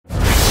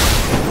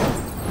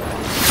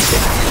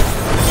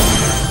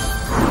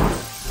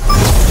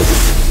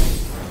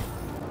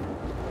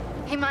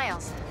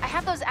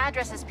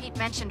addresses Pete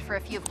mentioned for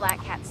a few of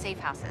Black Cat's safe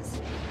houses.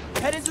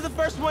 Head into the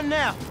first one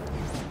now.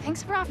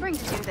 Thanks for offering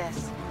to do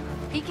this.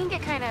 Pete can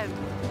get kind of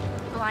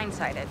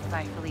blindsided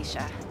by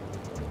Felicia.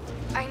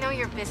 I know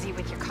you're busy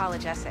with your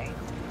college essay.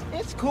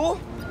 It's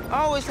cool.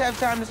 I always have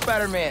time to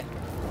Spider-Man.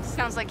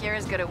 Sounds like you're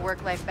as good at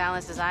work-life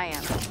balance as I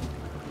am.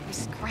 I'm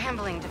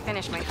scrambling to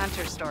finish my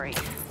Hunter story.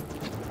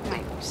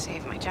 Might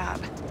save my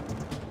job.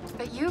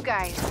 But you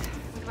guys,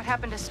 with what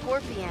happened to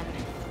Scorpion,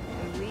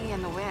 and Lee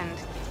and the Wind...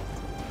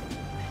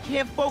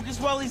 Can't focus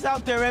while he's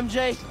out there,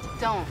 MJ.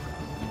 Don't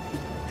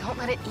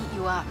let it eat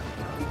you up.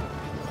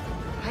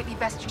 Might be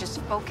best to just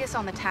focus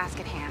on the task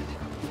at hand.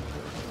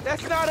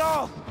 That's not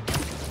all.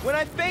 When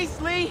I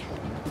face Lee,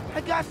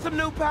 I got some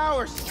new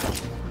powers.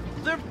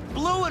 They're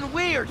blue and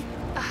weird.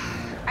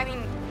 I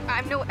mean,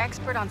 I'm no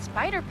expert on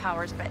spider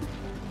powers, but...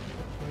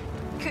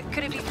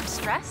 Could it be from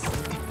stress?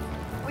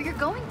 What you're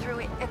going through,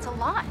 it's a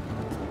lot.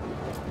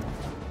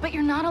 But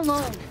you're not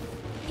alone.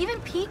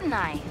 Even Pete and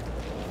I,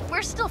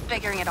 we're still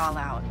figuring it all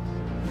out.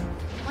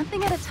 One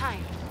thing at a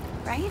time,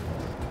 right?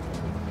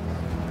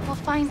 We'll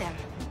find him.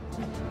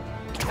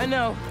 I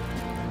know.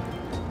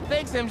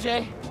 Thanks,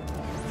 MJ.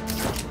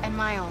 And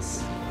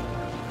Miles,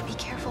 be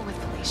careful with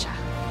Felicia.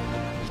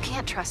 You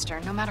can't trust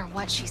her, no matter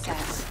what she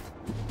says.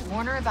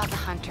 Warn her about the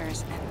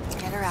Hunters and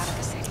get her out of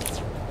the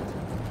city.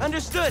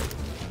 Understood.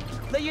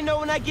 Let you know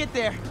when I get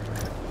there.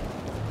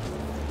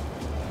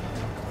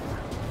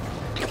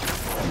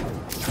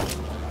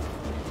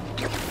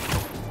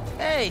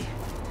 Hey,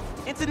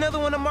 it's another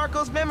one of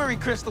Marco's memory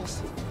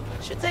crystals.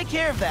 Should take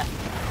care of that.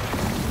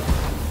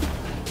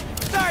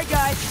 Sorry,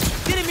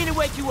 guys. Didn't mean to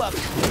wake you up.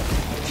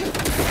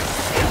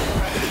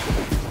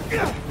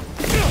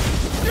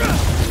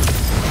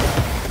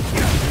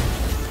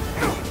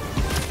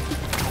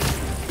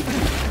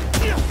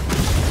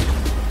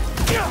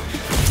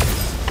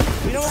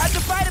 We don't have to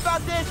fight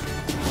about this.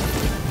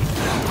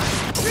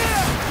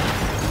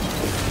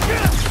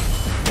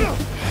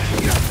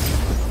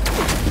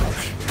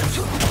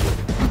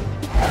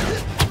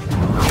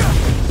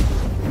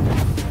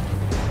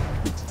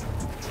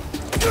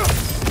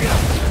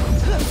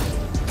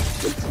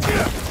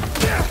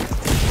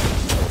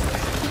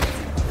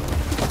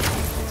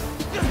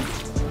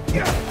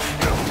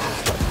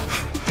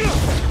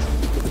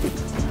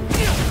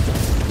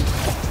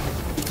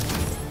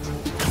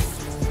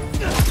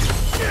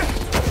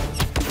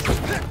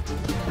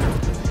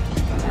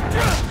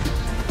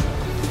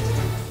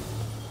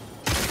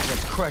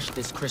 Crush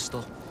this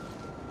crystal.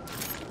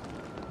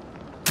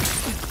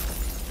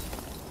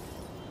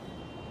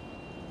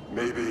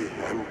 Maybe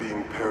I'm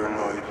being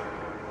paranoid,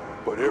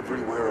 but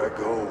everywhere I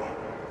go,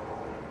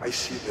 I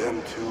see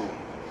them too.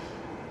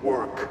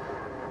 Work,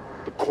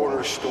 the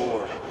corner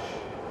store,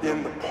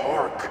 in the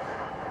park.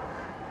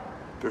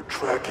 They're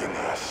tracking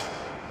us.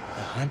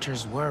 The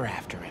Hunters were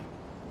after him.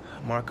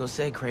 Marco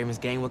said Kraven's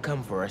gang would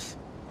come for us.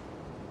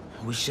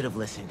 We should have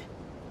listened.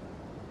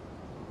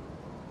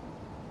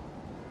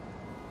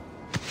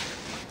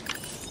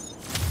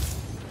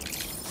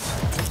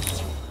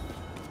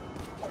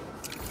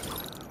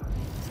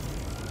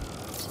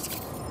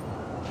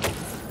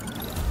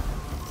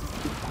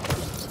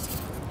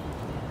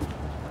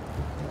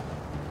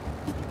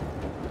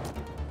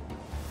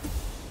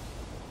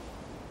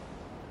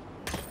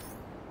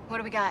 What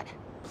do we got?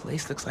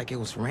 Place looks like it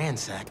was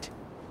ransacked.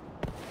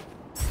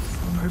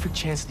 Perfect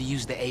chance to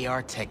use the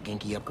AR tech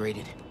Genki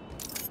upgraded.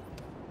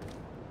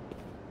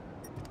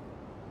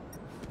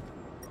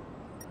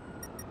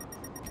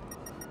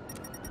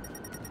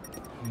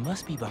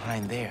 Must be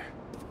behind there.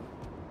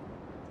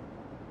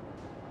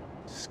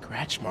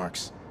 Scratch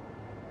marks.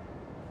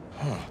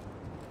 Huh.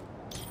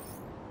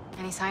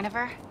 Any sign of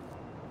her?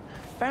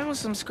 Found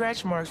some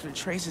scratch marks with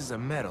traces of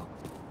metal.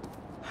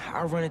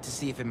 I'll run it to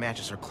see if it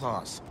matches her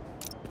claws.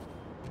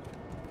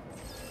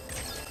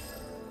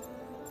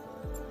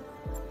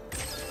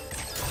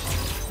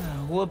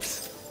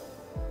 Whoops.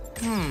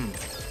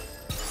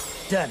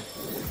 Done.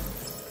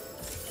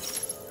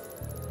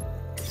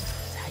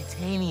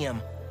 Titanium.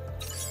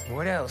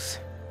 What else?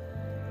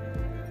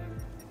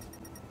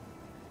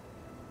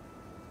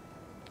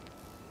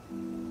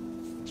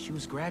 She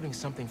was grabbing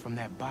something from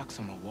that box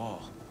on the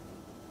wall.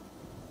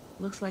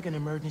 Looks like an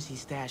emergency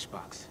stash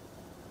box,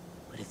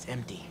 but it's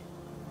empty.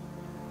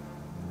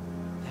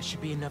 That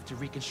should be enough to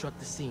reconstruct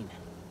the scene.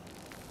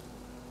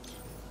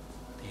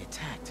 They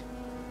attacked,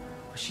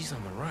 but she's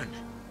on the run.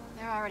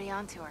 They're already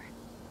onto her.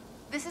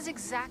 This is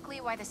exactly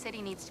why the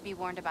city needs to be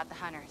warned about the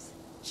Hunters.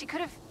 She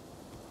could have...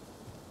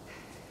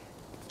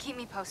 Keep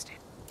me posted.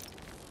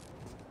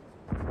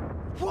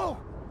 Whoa!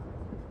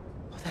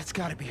 Oh, that's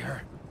gotta be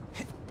her.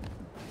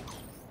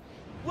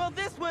 Well,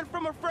 this went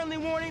from a friendly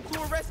warning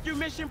to a rescue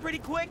mission pretty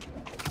quick.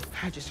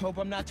 I just hope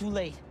I'm not too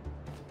late.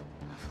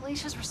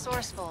 Felicia's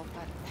resourceful,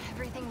 but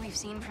everything we've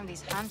seen from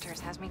these Hunters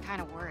has me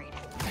kind of worried.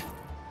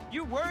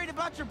 You're worried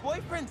about your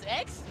boyfriend's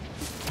ex?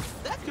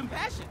 That's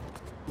compassion.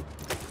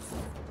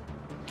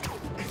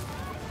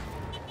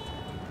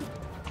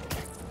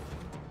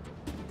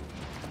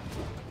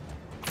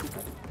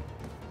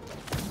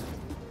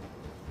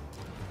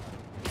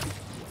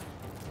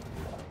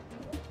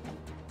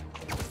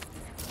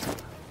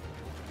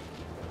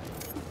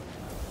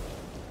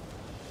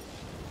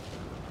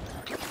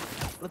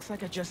 Looks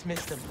like I just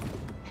missed them.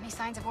 Any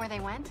signs of where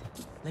they went?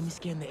 Let me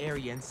scan the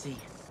area and see.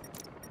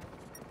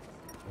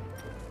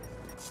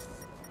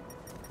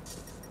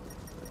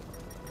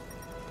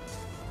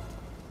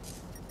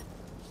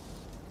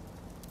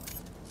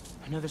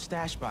 Another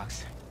stash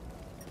box.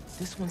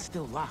 This one's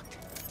still locked.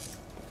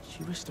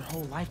 She risked her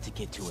whole life to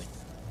get to it.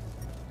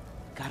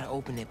 Gotta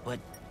open it, but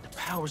the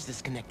power's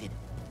disconnected.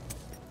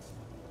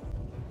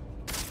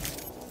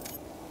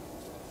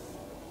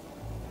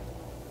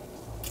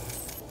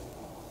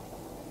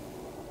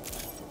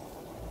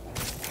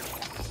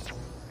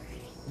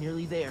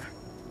 Nearly there.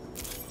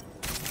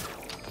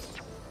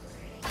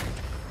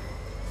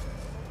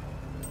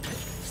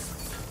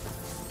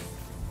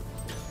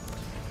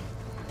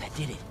 That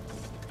did it.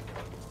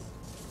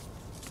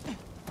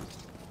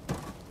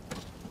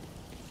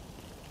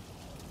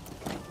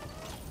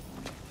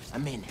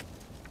 I'm in.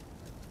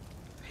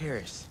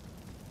 Paris.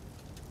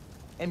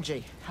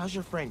 MJ, how's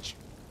your French?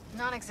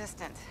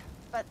 Non-existent.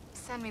 But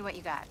send me what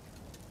you got.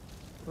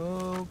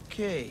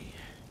 Okay.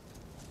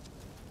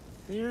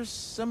 There's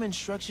some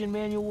instruction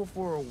manual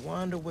for a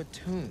wand of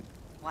Watoon.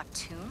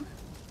 Watoon?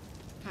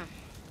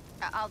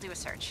 I'll do a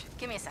search.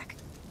 Give me a sec.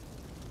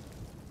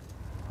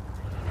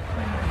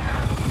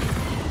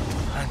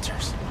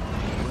 Hunters.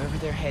 Wherever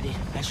they're headed,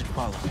 I should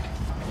follow.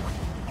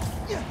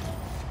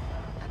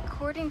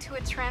 According to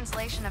a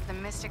translation of the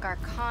Mystic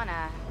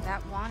Arcana,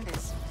 that wand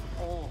is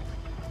old.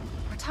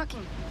 We're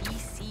talking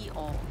BC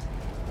old.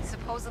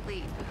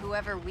 Supposedly,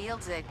 whoever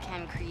wields it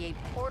can create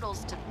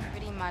portals to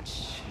pretty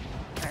much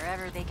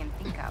wherever they can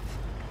think of.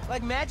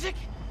 Like magic?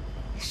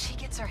 If she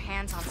gets her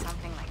hands on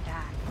something like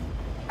that...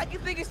 I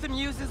can think of some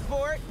uses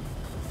for it.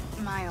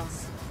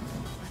 Miles,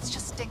 let's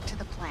just stick to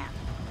the plan.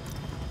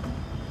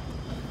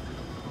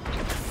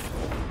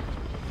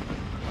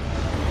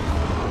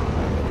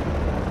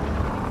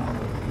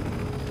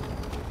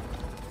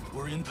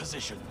 We're in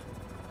position.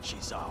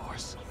 She's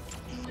ours.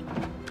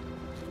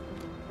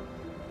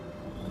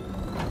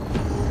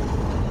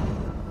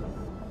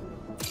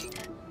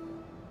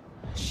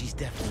 She's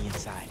definitely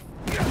inside.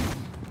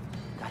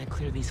 Gotta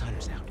clear these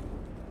hunters out.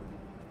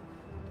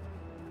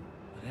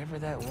 Whatever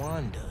that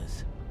wand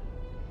does,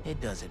 it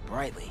does it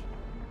brightly.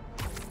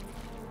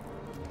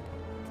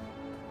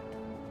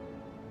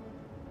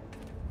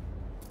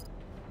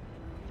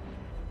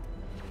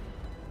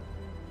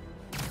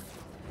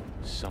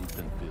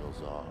 Something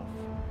feels off.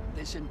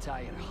 This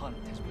entire hunt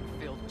has been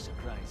filled with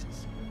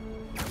surprises.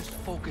 Just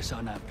focus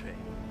on our prey.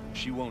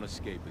 She won't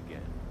escape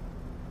again.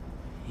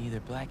 Either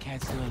Black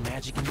Cat's doing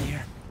magic in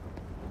there,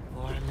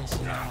 or I'm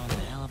missing out on a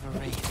hell of a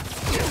raid.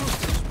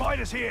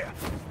 Spider's here!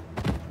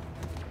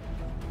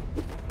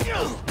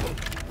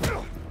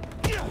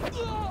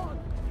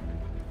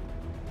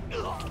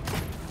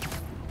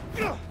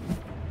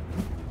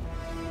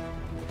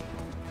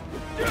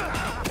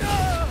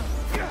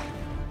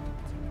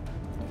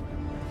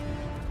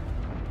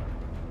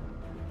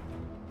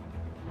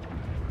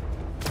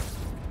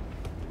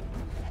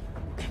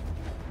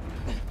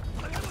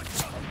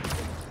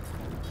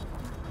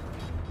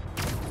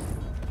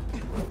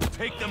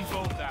 Take them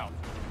both out.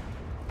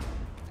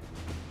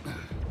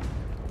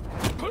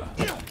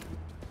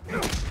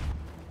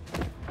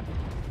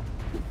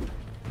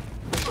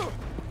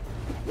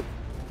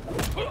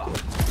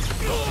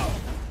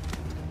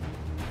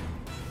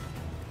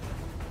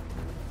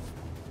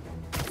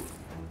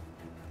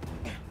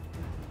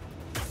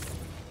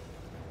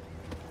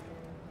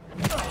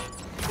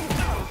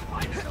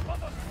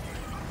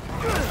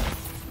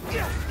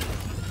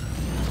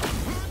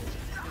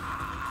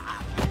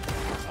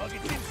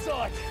 Target's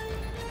inside.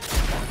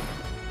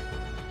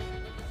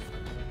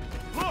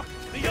 Look,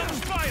 the young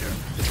spider.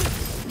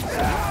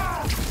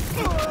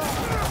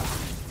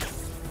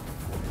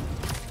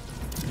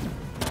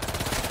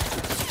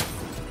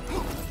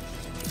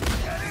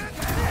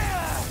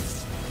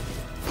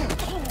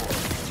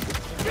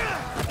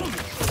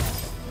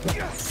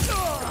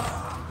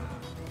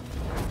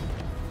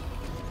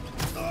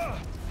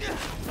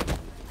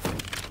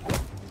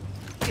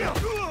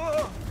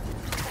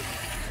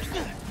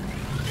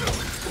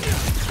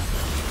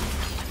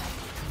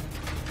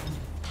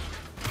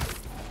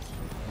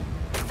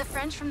 The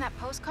French from that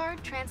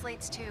postcard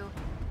translates to,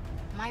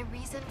 "My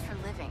reason for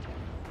living.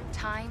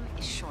 Time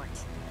is short."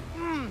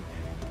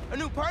 A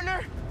new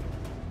partner?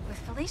 With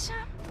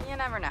Felicia, you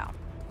never know.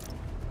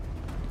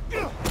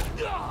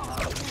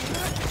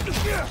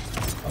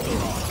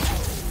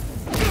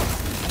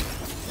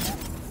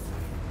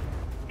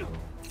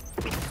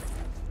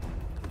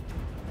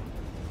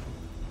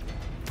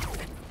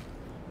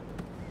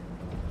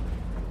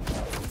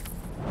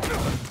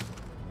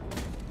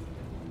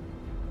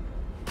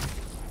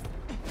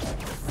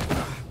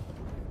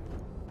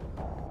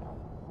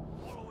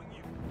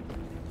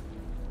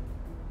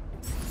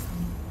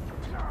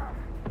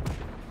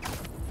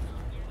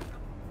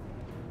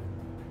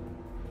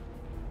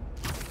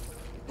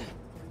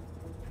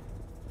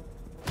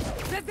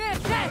 Prepare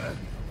death!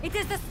 It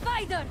is the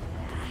spider!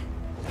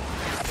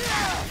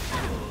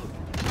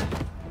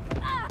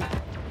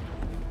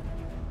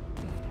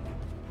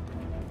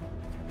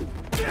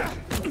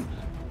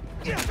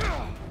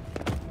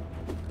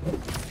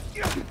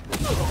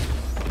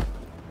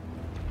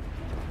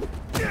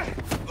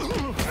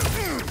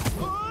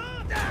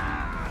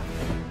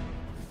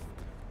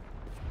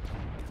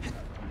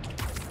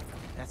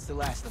 That's the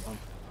last of them.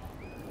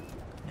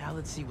 Now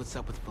let's see what's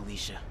up with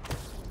Felicia.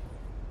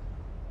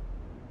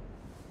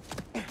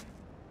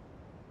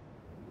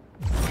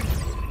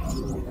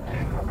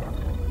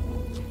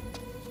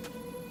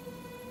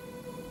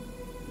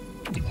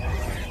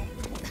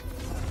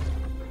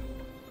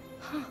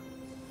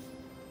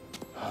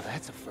 Oh,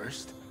 that's a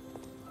first.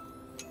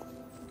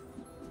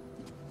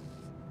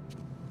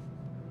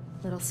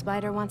 Little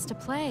spider wants to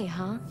play,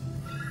 huh?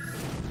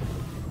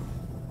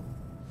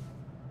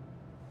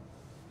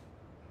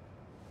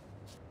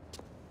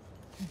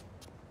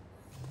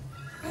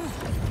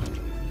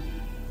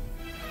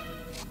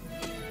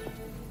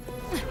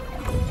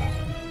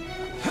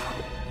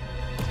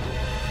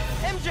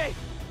 MJ!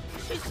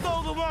 She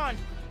stole the wand!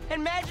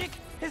 And magic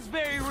is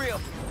very real.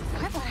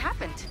 What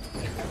happened?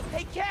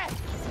 Hey, Cat!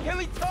 Can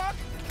we talk?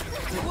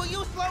 Will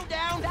you slow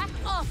down? Back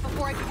off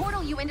before I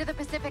portal you into the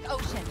Pacific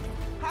Ocean.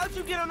 How'd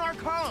you get on our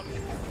column?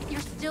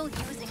 You're still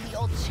using the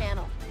old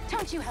channel.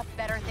 Don't you have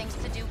better things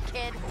to do,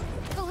 kid?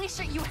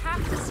 Felicia, you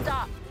have to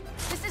stop.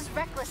 This is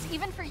reckless,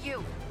 even for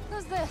you.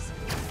 Who's this?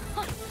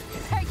 Huh,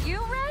 is that you,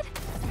 Red?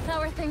 How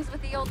are things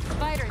with the old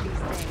spider these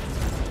days?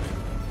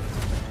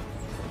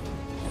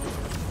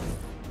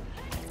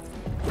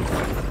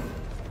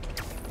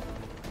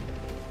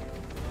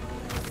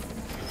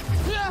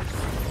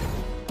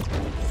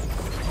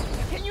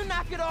 Can you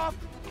knock it off?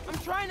 I'm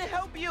trying to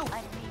help you.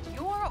 I need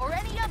your or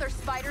any other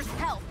spider's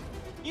help.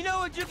 You know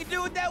what you can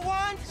do with that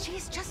wand?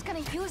 She's just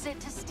gonna use it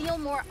to steal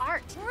more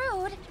art.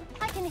 Rude.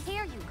 I can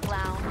hear you,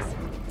 clowns.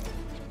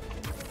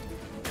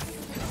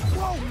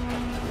 Whoa!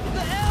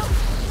 The hell?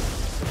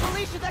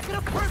 Felicia, that could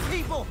have hurt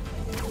people!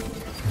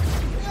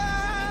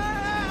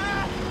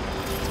 Ah!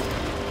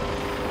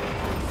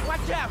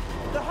 Watch out!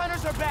 The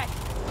hunters are back!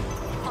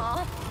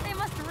 Aw, they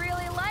must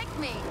really like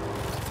me.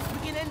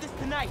 We can end this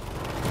tonight.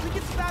 We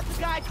can stop the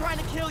guy trying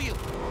to kill you.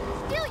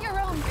 Steal your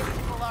own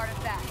mystical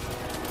artifact.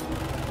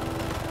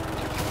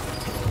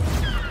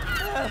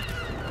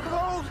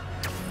 Cold!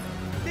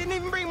 Didn't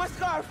even bring my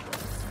scarf!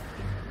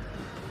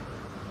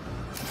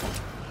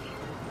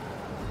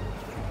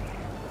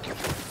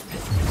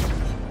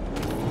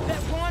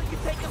 That wand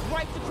could take us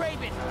right to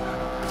Craven!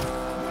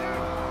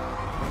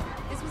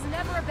 This was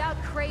never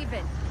about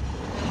Craven.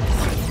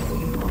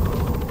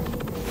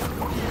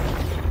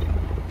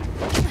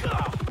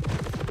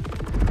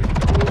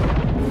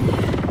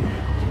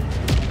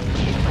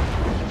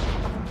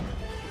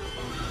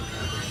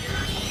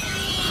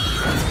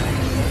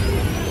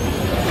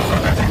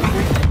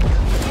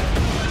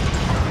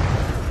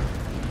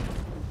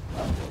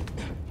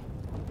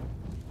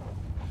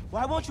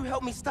 Why won't you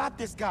help me stop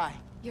this guy?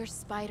 You're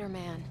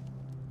Spider-Man.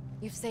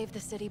 You've saved the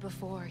city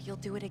before. You'll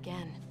do it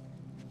again.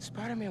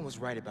 Spider-Man was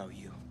right about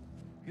you.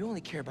 You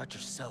only care about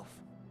yourself.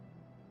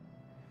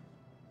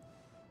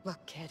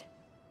 Look, kid.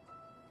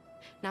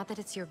 Not that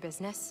it's your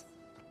business.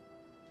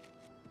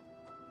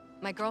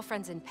 My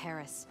girlfriend's in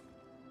Paris.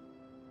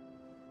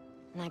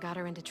 And I got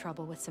her into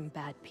trouble with some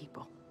bad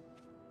people.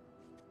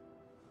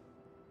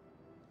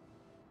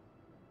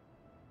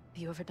 Have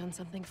you ever done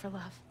something for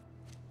love?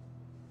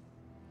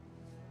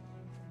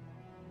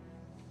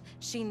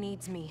 She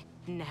needs me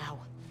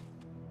now.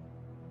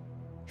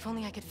 If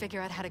only I could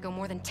figure out how to go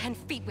more than 10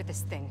 feet with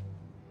this thing.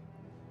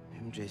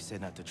 MJ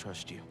said not to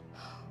trust you.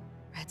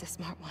 Red's a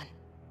smart one.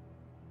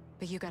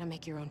 But you gotta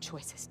make your own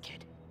choices,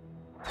 kid.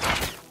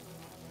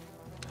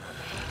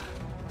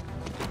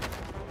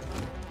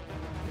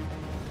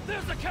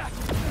 There's the cat!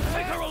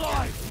 Take her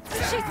alive!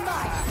 She's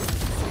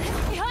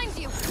mine! Behind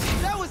you!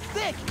 That was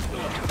sick!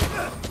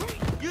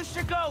 You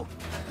should go!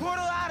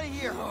 Portal out of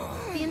here!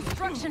 The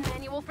instruction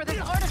manual for this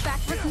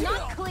artifact was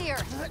not clear.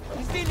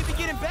 You seem to be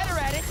getting better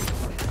at it!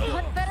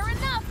 Not better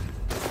enough!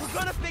 We're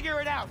gonna figure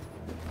it out!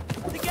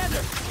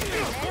 Together!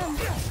 Man,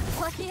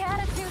 lucky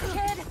attitude,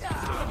 kid.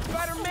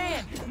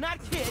 Spider-Man, not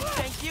kid,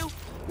 thank you!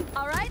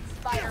 All right,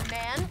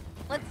 Spider-Man.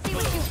 Let's see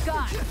what you've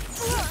got.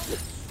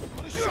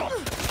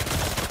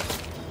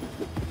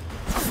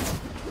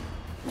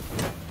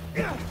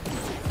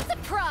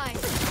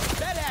 Surprise!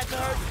 That had to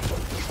hurt!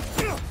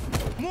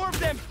 More of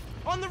them!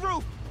 On the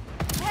roof!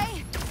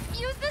 Hey,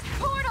 use this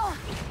portal!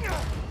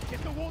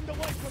 Get the wand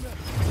away from her!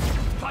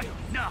 Fire,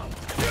 now!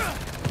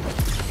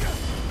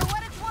 For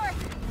what it's worth,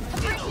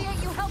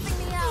 appreciate you helping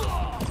me out.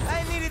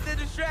 I needed the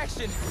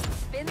distraction!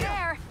 Been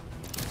there.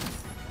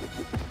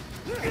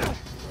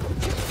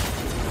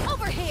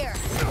 Over here!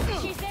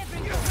 She's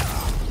everywhere!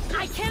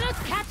 I cannot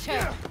catch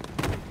her!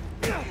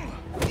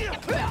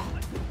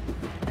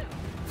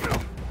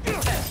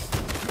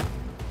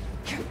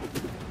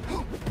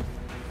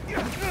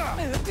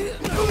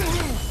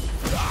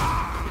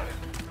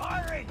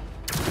 Firing!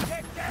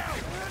 Get down!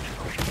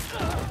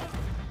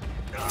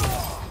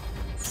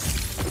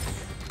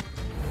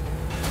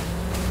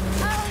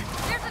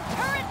 There's a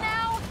turret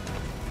now!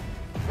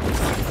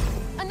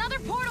 Another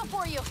portal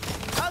for you!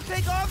 I'll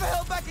take all the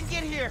help I can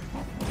get here!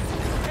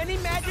 Any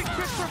magic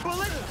tricks for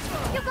bullets?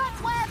 You got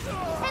webs!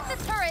 Hit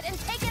the turret and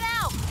take it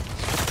out!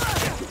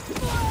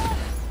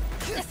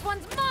 This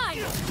one's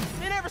mine!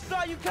 They never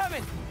saw you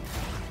coming!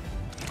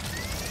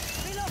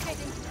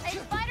 Relocating.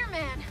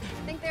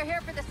 Think they're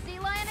here for the sea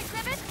lion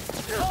exhibit?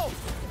 Oh!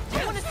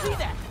 I want to see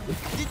that!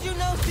 Did you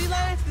know sea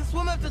lions can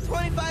swim up to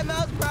 25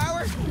 miles per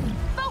hour?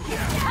 Focus!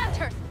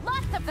 Hunters!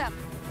 Lots of them!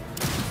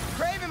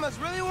 Craven must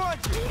really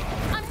want you!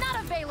 I'm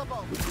not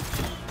available!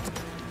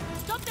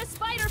 Stop the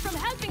spider from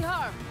helping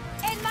her!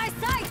 In my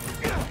sight!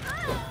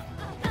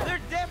 They're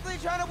definitely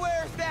trying to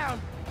wear us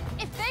down!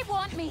 If they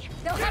want me,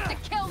 they'll have to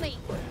kill me!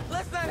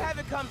 Let's not have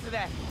it come to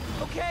that,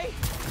 okay?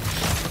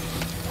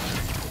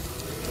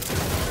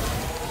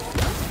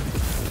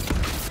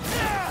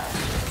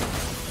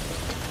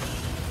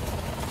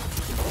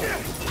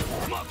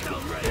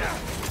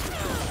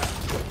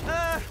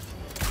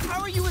 How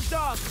are you with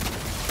dogs?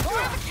 I'm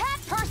a cat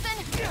person,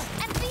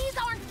 and these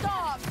aren't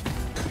dogs!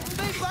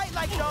 They bite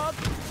like dogs.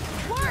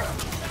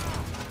 Worse!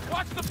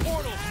 Watch the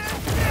portal!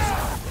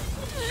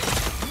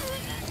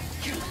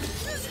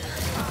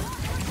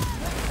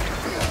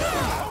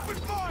 Open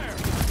fire!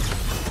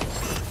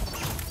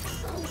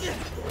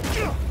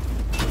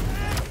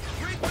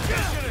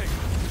 Repositioning!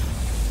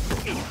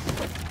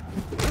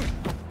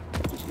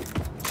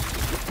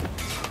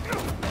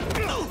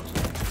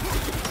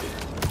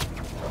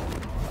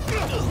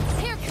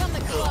 Here come the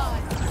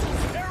claws!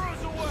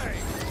 Arrows away!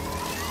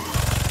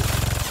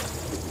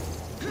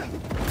 I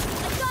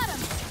got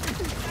him!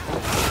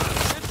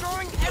 They're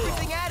throwing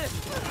everything at us.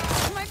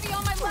 I might be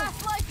on my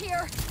last life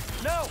here!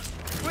 No,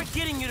 we're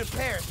getting you to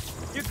Paris.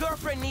 Your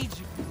girlfriend needs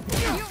you.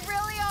 You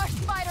really are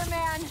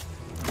Spider-Man!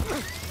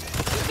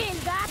 You mean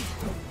that?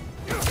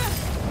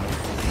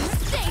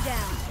 Stay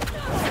down!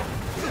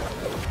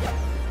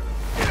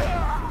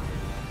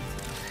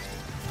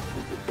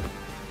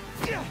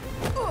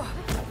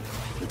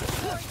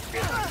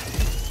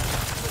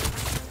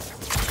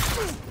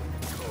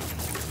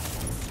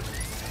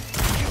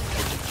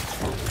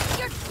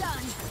 You're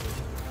done!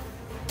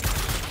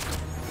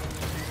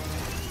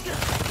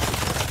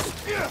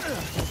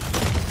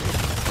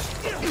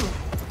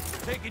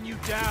 Taking you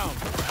down!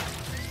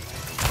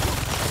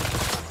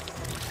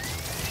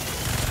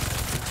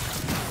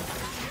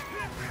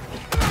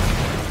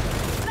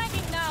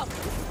 Flanking now!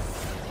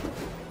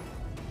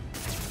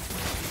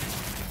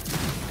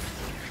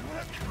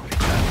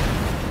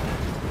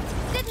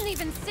 Didn't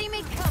even see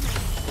me coming!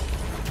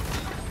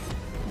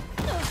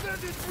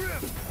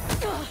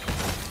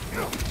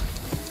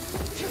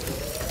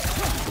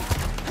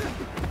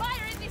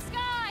 Fire in the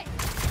sky!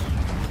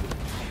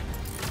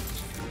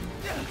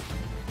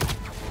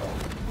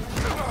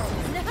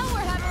 Now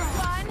we're having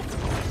fun!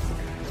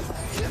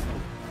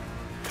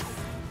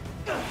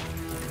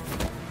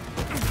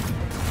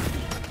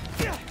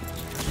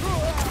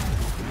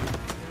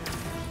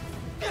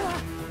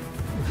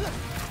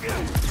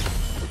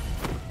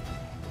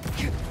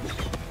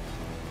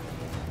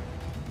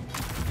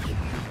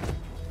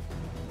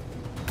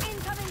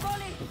 Incoming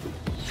volley!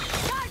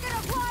 Target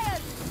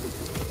acquired!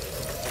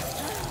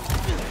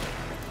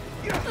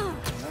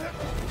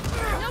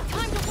 No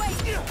time to wait!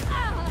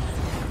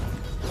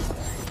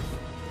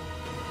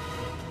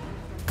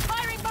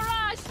 Firing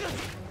barrage!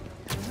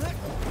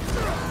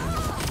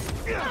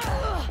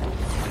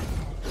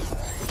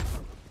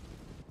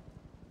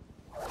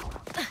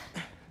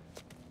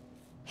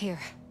 Here.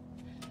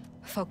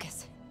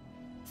 Focus.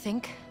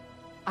 Think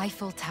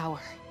Eiffel Tower.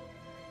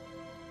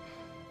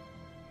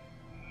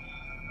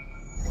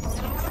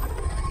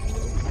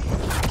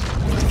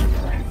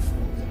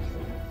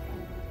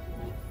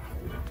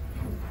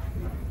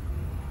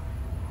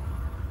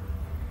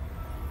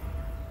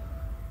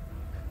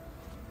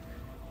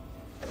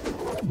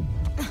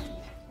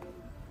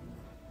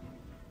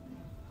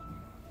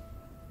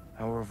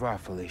 Au revoir,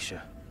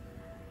 Felicia.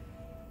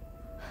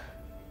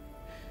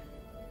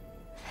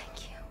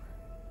 Thank you.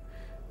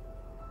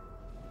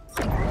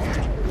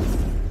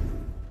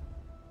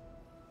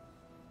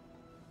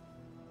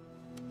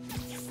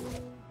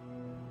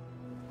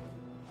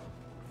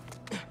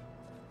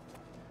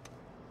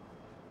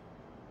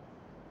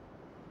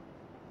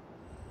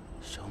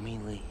 Show me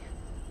Lee.